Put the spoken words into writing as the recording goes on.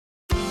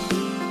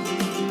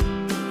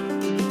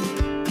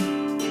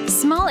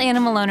Small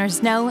animal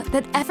owners know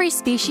that every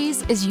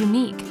species is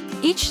unique.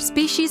 Each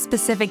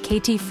species-specific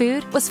Kaytee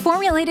food was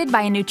formulated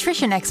by a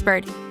nutrition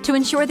expert to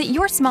ensure that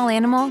your small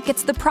animal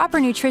gets the proper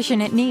nutrition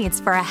it needs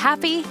for a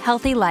happy,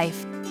 healthy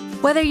life.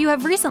 Whether you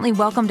have recently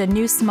welcomed a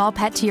new small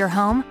pet to your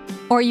home,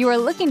 or you are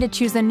looking to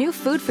choose a new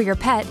food for your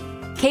pet,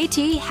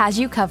 Kaytee has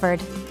you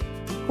covered.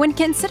 When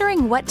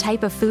considering what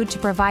type of food to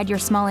provide your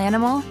small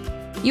animal,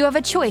 you have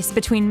a choice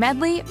between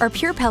Medley or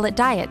pure pellet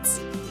diets.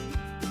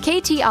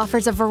 Kaytee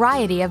offers a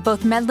variety of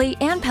both Medley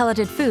and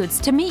pelleted foods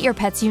to meet your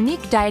pet's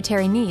unique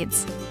dietary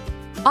needs.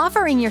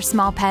 Offering your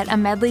small pet a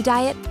Medley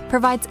diet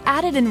provides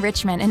added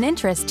enrichment and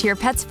interest to your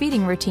pet's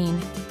feeding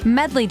routine.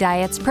 Medley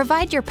diets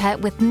provide your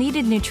pet with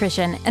needed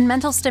nutrition and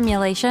mental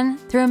stimulation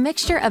through a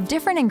mixture of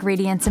different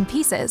ingredients and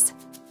pieces.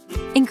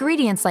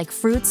 Ingredients like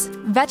fruits,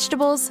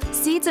 vegetables,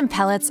 seeds, and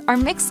pellets are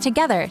mixed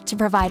together to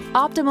provide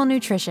optimal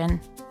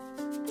nutrition.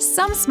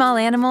 Some small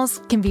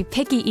animals can be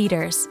picky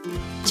eaters.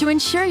 To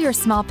ensure your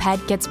small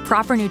pet gets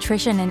proper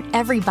nutrition in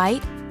every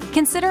bite,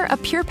 consider a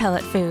pure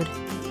pellet food.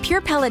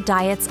 Pure pellet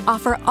diets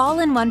offer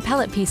all-in-one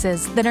pellet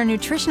pieces that are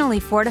nutritionally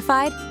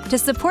fortified to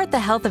support the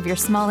health of your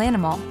small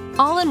animal.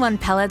 All-in-one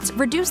pellets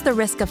reduce the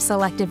risk of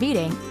selective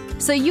eating,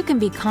 so you can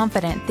be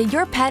confident that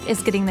your pet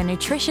is getting the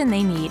nutrition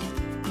they need.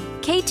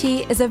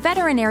 Kaytee is a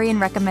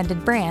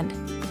veterinarian-recommended brand.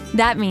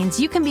 That means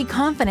you can be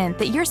confident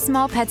that your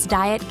small pet's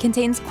diet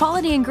contains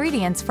quality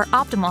ingredients for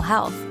optimal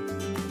health.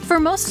 For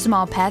most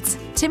small pets,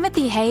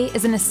 Timothy hay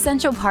is an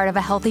essential part of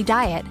a healthy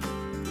diet.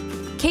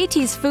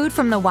 Kaytee's Food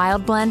from the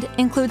Wild blend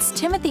includes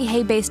Timothy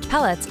hay-based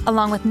pellets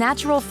along with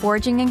natural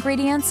foraging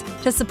ingredients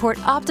to support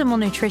optimal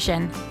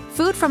nutrition.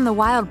 Food from the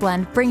Wild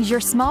blend brings your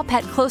small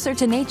pet closer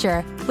to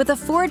nature with a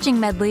foraging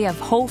medley of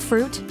whole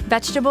fruit,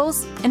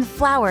 vegetables, and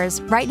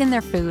flowers right in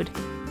their food.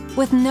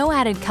 With no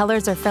added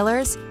colors or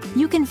fillers,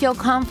 you can feel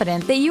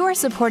confident that you are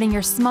supporting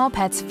your small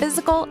pet's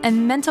physical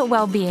and mental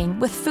well-being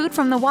with Food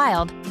from the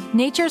Wild,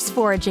 nature's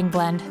foraging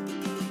blend.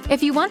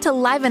 If you want to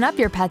liven up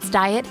your pet's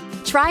diet,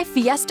 try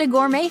Fiesta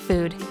Gourmet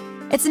Food.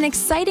 It's an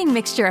exciting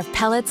mixture of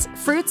pellets,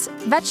 fruits,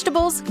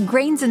 vegetables,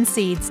 grains, and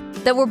seeds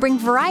that will bring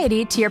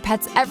variety to your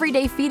pet's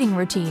everyday feeding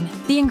routine.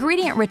 The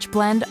ingredient-rich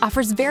blend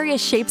offers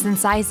various shapes and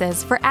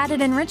sizes for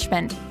added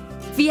enrichment.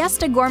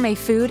 Fiesta Gourmet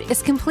Food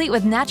is complete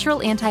with natural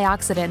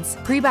antioxidants,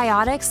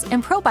 prebiotics,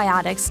 and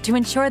probiotics to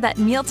ensure that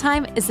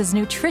mealtime is as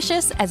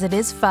nutritious as it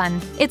is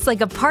fun. It's like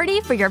a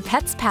party for your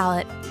pet's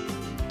palate.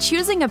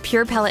 Choosing a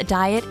pure pellet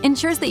diet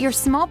ensures that your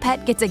small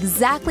pet gets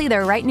exactly the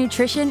right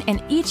nutrition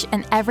in each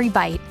and every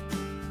bite.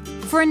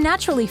 For a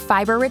naturally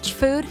fiber-rich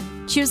food,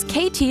 choose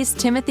Kaytee's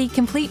Timothy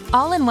Complete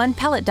All-in-One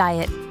Pellet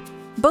Diet.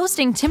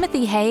 Boasting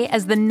Timothy hay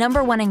as the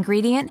 #1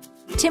 ingredient,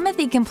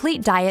 Timothy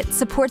Complete Diet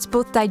supports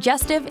both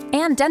digestive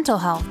and dental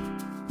health.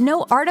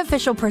 No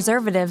artificial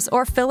preservatives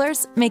or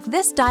fillers make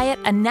this diet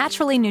a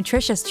naturally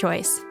nutritious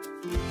choice.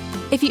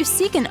 If you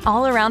seek an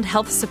all-around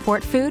health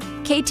support food,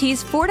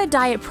 Kaytee's Forta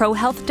Diet Pro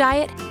Health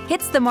Diet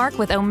hits the mark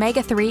with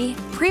omega-3,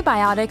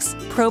 prebiotics,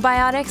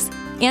 probiotics,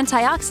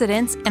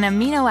 antioxidants, and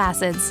amino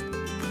acids.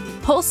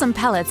 Wholesome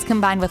pellets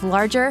combined with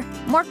larger,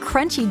 more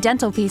crunchy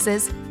dental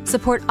pieces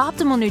support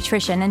optimal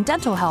nutrition and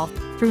dental health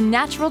through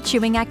natural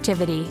chewing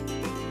activity.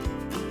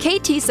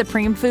 Kaytee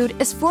Supreme Food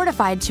is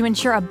fortified to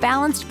ensure a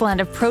balanced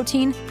blend of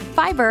protein,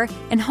 fiber,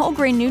 and whole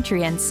grain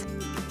nutrients.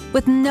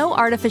 With no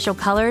artificial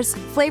colors,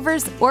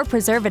 flavors, or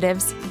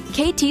preservatives,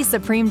 Kaytee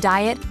Supreme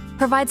Diet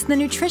provides the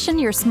nutrition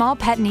your small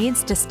pet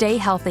needs to stay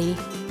healthy.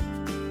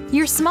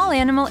 Your small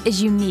animal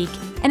is unique,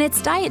 and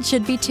its diet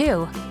should be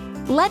too.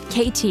 Let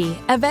Kaytee,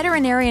 a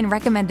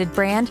veterinarian-recommended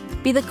brand,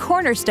 be the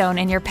cornerstone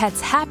in your pet's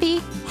happy,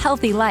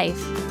 healthy life.